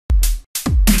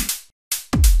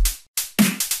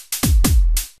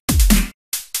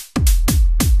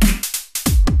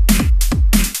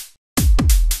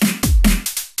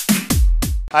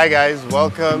Hi guys,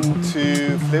 welcome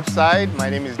to Flipside. My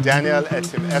name is Daniel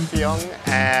Etim Effiong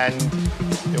and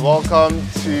you're welcome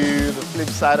to the flip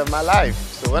side of my life.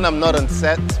 So when I'm not on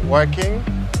set working,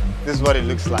 this is what it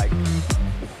looks like.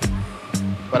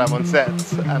 But I'm on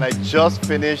set and I just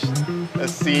finished a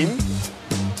scene.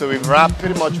 So we've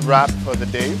pretty much wrapped for the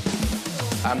day.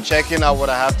 I'm checking out what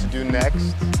I have to do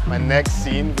next. My next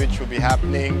scene, which will be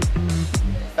happening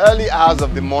early hours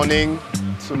of the morning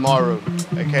tomorrow,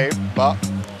 okay? But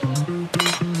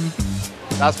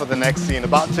that's for the next scene.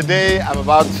 About today, I'm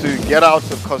about to get out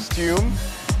of costume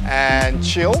and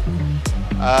chill.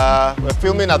 We're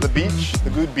filming at the beach,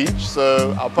 the good beach,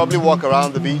 so I'll probably walk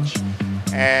around the beach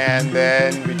and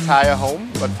then retire home.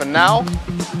 But for now,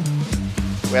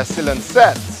 we're still on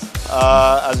set.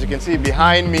 As you can see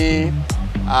behind me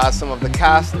are some of the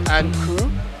cast and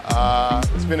crew.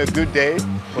 It's been a good day,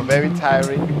 but very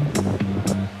tiring.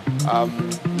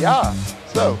 Yeah,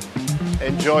 so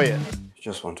enjoy it. You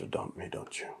just want to dump me,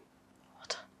 don't you?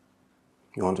 What?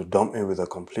 You want to dump me with a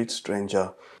complete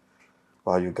stranger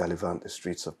while you gallivant the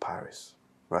streets of Paris,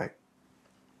 right?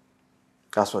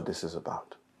 That's what this is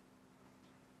about.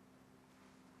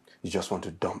 You just want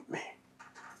to dump me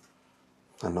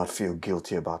and not feel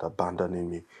guilty about abandoning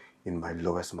me in my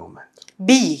lowest moment.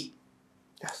 B.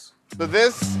 Yes. So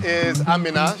this is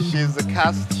Amina. She's the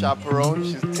cast chaperone.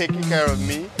 She's taking care of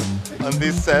me on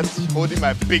this set, holding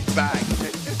my big bag.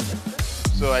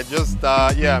 So I just,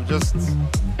 I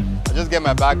just get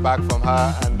my bag back from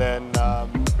her and then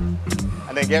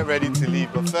get ready to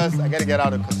leave. But first, I gotta get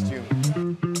out of costume.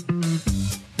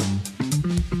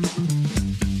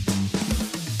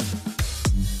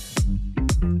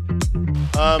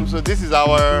 So this is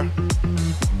our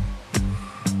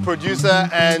producer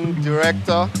and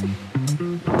director.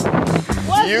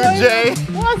 What's UJ.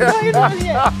 What's going on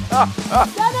here?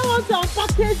 Dada wants to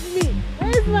unpackage me.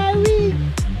 Where's my wig?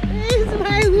 Where's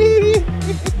my wig?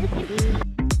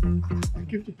 I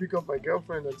came to pick up my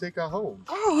girlfriend and take her home.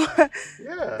 Oh,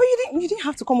 Yeah. but you didn't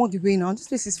have to come all the way now. This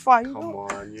place is far. Come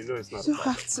on, you know it's not. You don't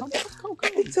have to.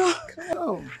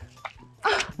 Come.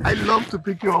 I love to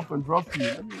pick you up and drop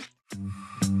you.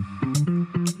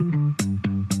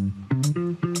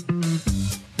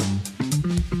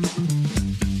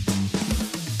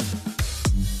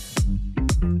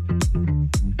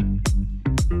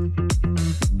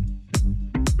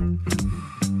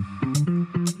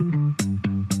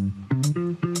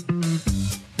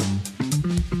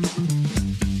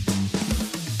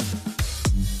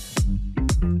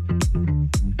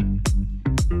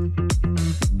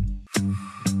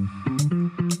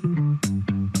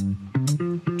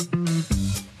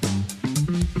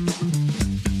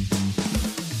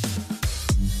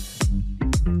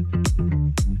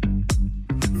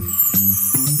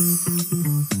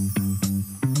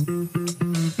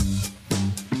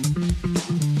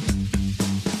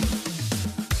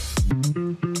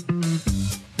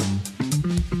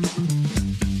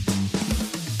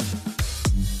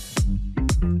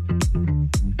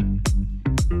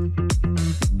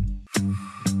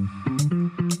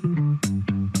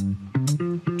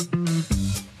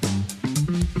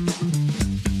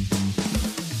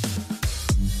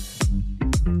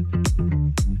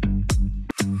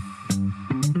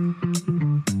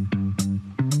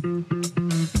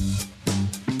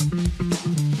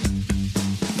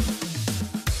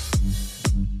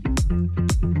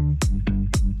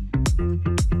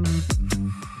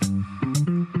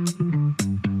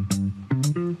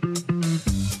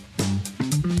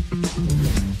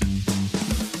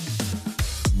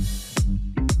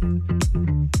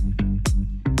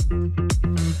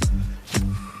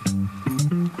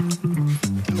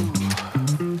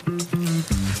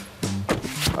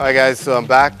 Alright guys, so I'm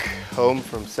back home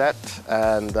from set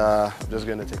and I'm just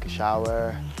going to take a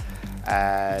shower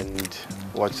and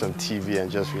watch some TV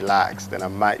and just relax. Then I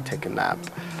might take a nap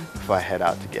before I head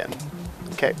out again.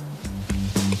 Okay?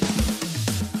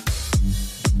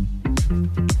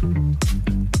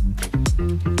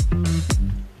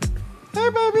 Hey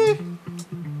baby!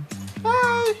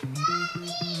 Hi!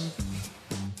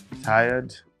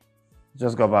 Tired?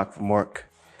 Just got back from work.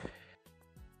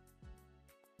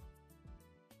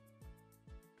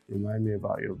 Remind me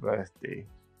about your birthday,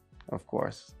 of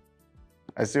course.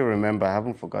 I still remember, I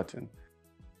haven't forgotten.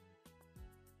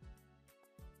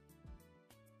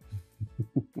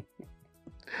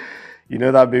 You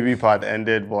know that baby part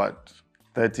ended, what,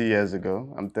 30 years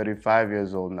ago? I'm 35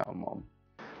 years old now, Mom.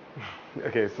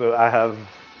 Okay, so I have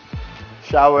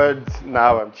showered,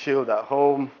 now I'm chilled at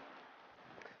home.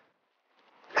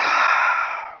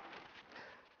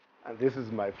 And this is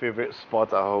my favorite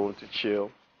spot at home to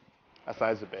chill.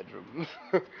 aside the bedroom.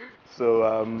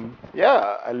 So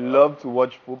yeah, I love to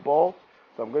watch football.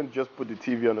 So I'm going to just put the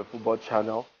TV on the football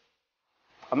channel.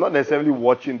 I'm not necessarily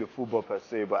watching the football per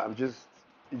se, but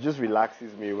it just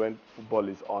relaxes me when football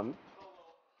is on.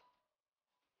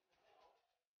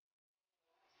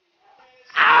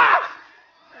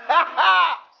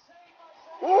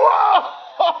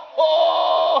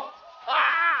 Whoa!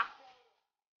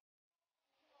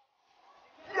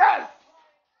 Yes!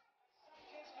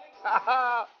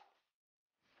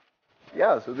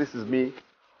 Yeah, so this is me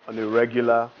on a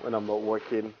regular when I'm not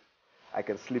working. I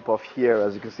can sleep off here.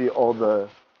 As you can see, all the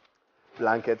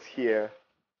blankets here,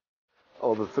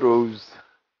 all the throws.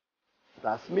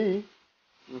 That's me.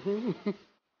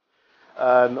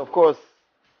 And of course,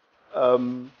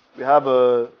 we have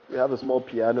a small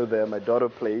piano there. My daughter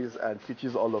plays and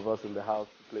teaches all of us in the house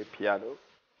to play piano.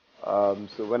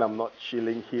 So when I'm not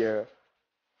chilling here,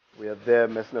 we are there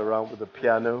messing around with the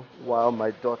piano while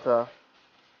my daughter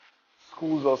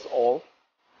schools us all.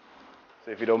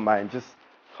 So if you don't mind, just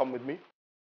come with me.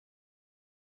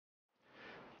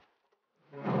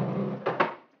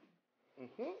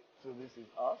 So this is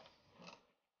us.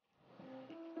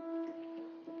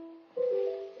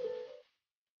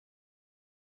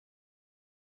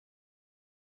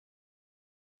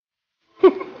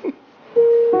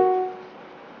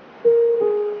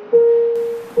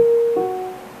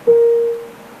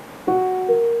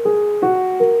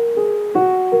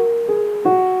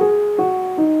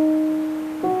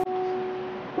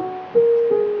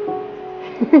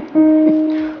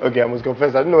 Okay, I must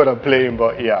confess, I don't know what I'm playing,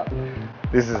 but yeah,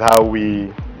 this is how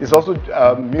we. It's also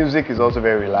music is also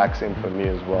very relaxing for me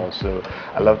as well. So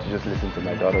I love to just listen to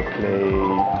my daughter play,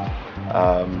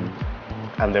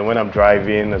 and then when I'm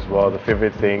driving as well, the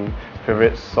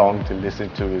favorite song to listen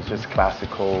to is just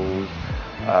classical.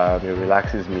 It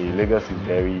relaxes me. Lagos is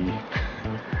very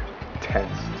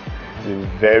tense. It's a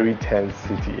very tense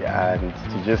city, and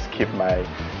to just keep my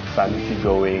sanity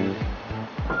going,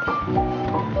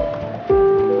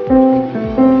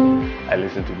 I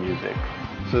listen to music.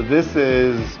 So this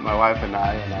is my wife and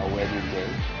I on our wedding day.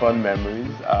 Fun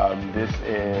memories.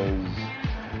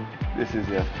 This is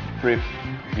the 5th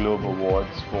Globe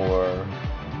Awards for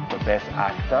the Best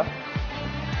Actor.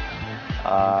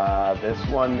 This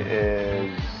one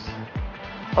is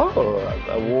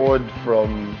award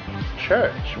from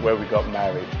church where we got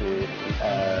married. The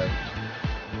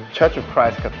Church of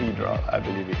Christ Cathedral, I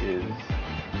believe it is.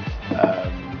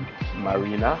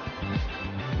 Marina.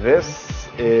 This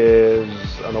is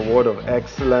an award of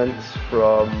excellence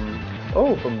from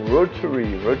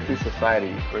Rotary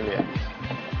Society. Brilliant.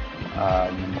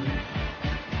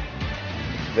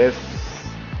 This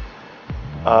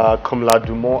Kumla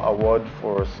Dumont Award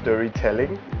for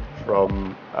storytelling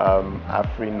from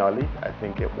Afri Nolly, I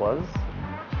think it was.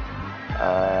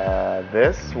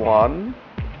 This one,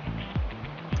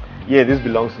 yeah, this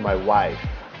belongs to my wife.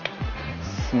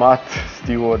 Smart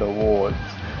Steward Awards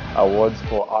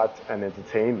for art and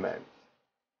entertainment.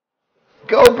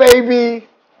 Go, baby!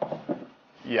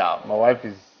 Yeah, my wife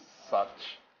is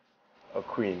such a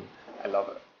queen. I love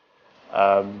her.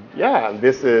 Yeah, and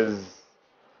this is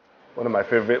one of my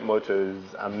favorite mottos.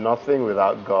 I'm nothing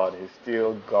without God. He's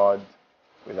still God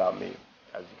without me.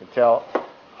 As you can tell,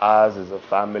 ours is a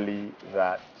family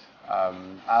that,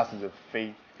 ours is a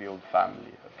faith-filled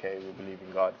family. Okay, we believe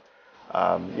in God.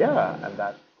 Yeah, and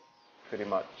that's pretty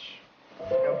much. I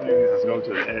can't believe this has come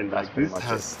to an end. Like, this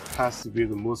has to be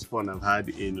the most fun I've had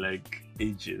in like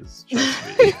ages.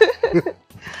 Trust me.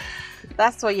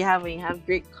 That's what you have when you have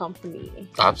great company.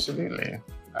 Absolutely,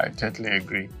 I totally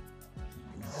agree.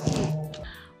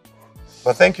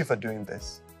 But thank you for doing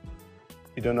this.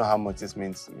 You don't know how much this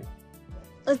means to me.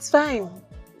 It's fine.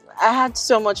 I had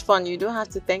so much fun. You don't have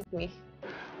to thank me.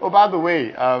 Oh, by the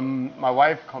way, my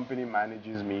wife company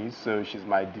manages me, so she's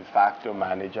my de facto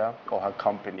manager, or her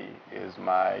company is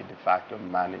my de facto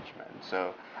management.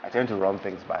 So I tend to run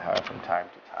things by her from time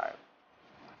to time.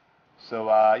 So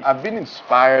I've been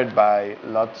inspired by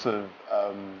lots of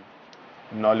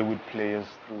Nollywood players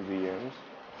through the years.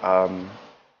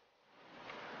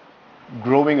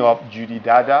 Growing up, Judy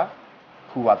Dada,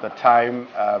 who at the time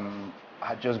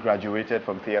had just graduated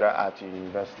from theatre at the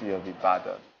University of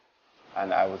Ibadan.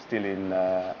 And I was still in,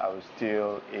 I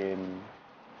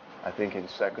think in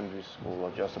secondary school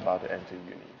or just about to enter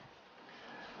uni.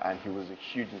 And he was a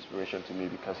huge inspiration to me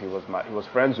because he was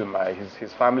friends with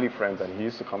his family friends, and he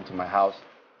used to come to my house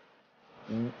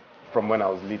from when I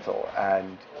was little,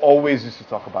 and always used to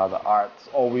talk about the arts,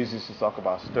 always used to talk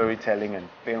about storytelling and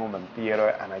film and theater,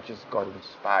 and I just got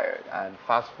inspired. And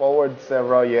fast forward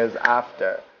several years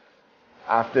after,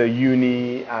 after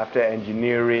uni, after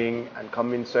engineering,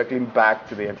 and circling back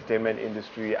to the entertainment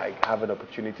industry, I have an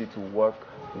opportunity to work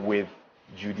with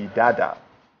Judy Dada.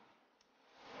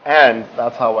 And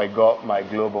that's how I got my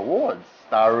Globe Awards,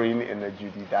 starring in a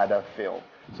Judy Dada film.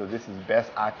 So this is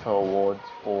Best Actor Award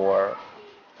for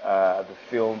the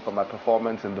film, for my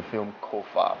performance in the film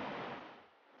Kofa.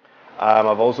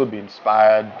 I've also been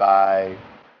inspired by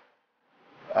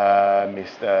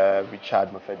Mr. Richard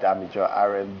Mofedamijo,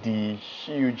 R&D,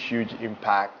 huge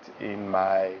impact in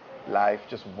my life,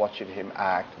 just watching him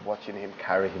act, watching him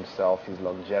carry himself, his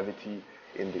longevity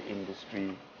in the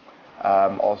industry.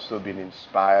 Also been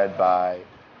inspired by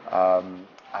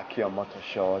Aki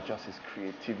Omotosho, just his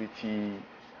creativity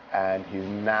and his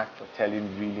knack for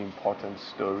telling really important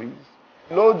stories.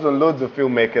 Loads and loads of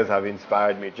filmmakers have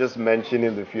inspired me, just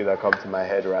mentioning the few that come to my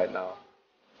head right now.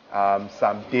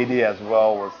 Sam Dede as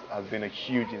well has been a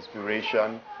huge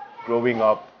inspiration. Growing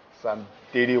up, Sam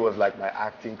Dede was like my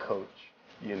acting coach,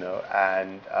 you know,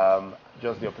 and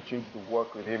just the opportunity to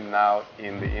work with him now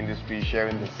in the industry,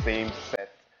 sharing the same set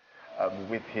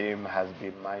with him has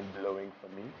been mind-blowing for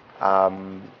me.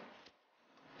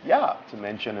 Yeah, to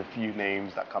mention a few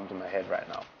names that come to my head right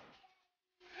now.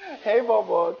 Hey,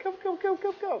 Bobo, come.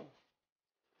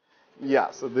 Yeah,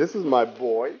 so this is my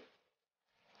boy.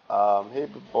 Hey,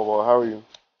 Bobo, how are you?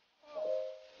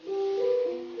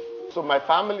 So my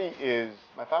family is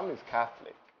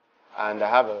Catholic, and I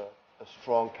have a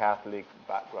strong Catholic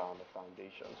background, a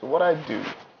foundation. So what I do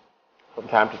from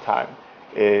time to time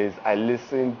is I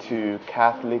listen to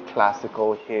Catholic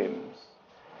classical hymns.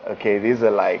 Okay, these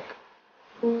are like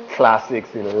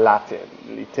classics in Latin.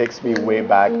 It takes me way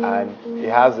back, and it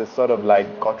has a sort of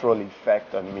like cultural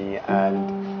effect on me,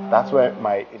 and that's where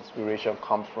my inspiration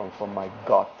comes from my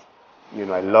gut. You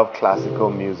know, I love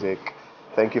classical music.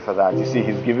 Thank you for that. You see,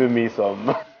 he's giving me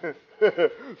some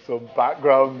some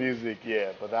background music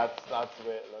here, but that's where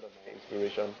a lot of my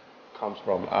inspiration comes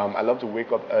from. I love to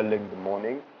wake up early in the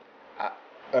morning.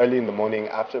 Early in the morning,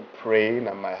 after praying,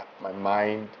 and my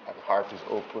mind and heart is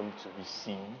open to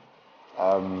receive.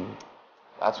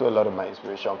 That's where a lot of my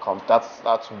inspiration comes.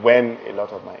 That's when a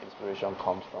lot of my inspiration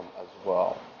comes from as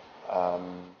well.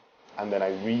 And then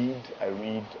I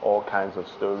read all kinds of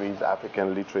stories,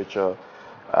 African literature,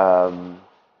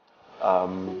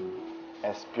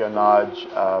 espionage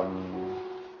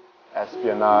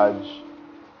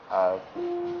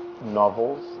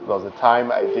novels. There was a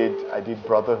time I did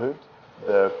Brotherhood,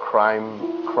 the crime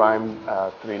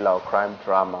thriller or crime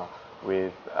drama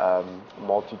with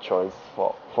multi-choice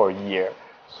for a year.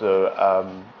 So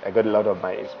I got a lot of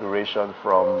my inspiration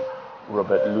from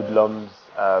Robert Ludlum's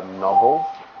novels.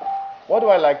 What do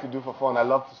I like to do for fun? I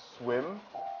love to swim.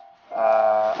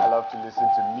 I love to listen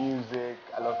to music.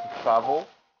 I love to travel.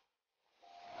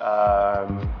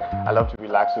 I love to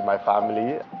relax with my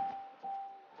family.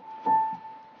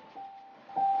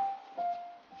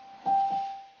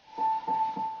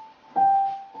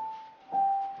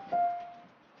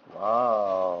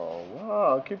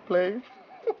 Wow, keep playing.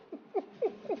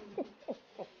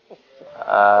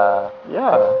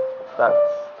 Yeah,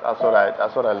 that's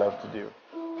what I love to do.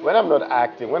 When I'm not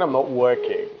acting, when I'm not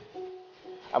working,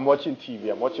 I'm watching TV,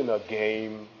 I'm watching a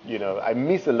game, you know, I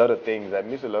miss a lot of things. I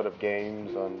miss a lot of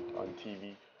games on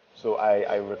TV. So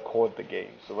I record the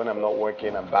games. So when I'm not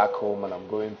working, I'm back home and I'm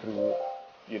going through,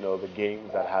 you know, the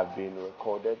games that have been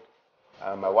recorded.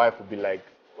 My wife would be like,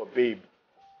 "Oh, babe,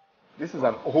 this is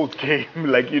an old game.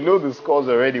 Like, you know the scores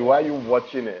already. Why are you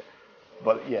watching it?"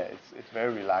 But yeah, it's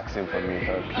very relaxing for me.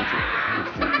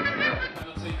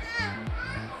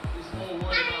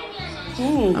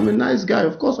 I'm a nice guy.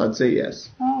 Of course, I'd say yes.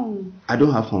 I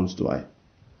don't have horns, do I?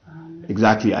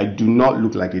 Exactly. I do not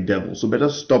look like a devil. So better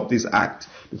stop this act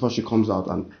before she comes out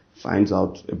and finds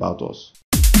out about us.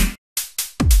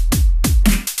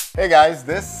 Hey guys,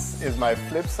 this is my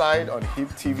flip side on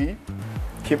HIPTV.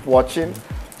 Keep watching.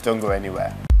 Don't go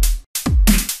anywhere.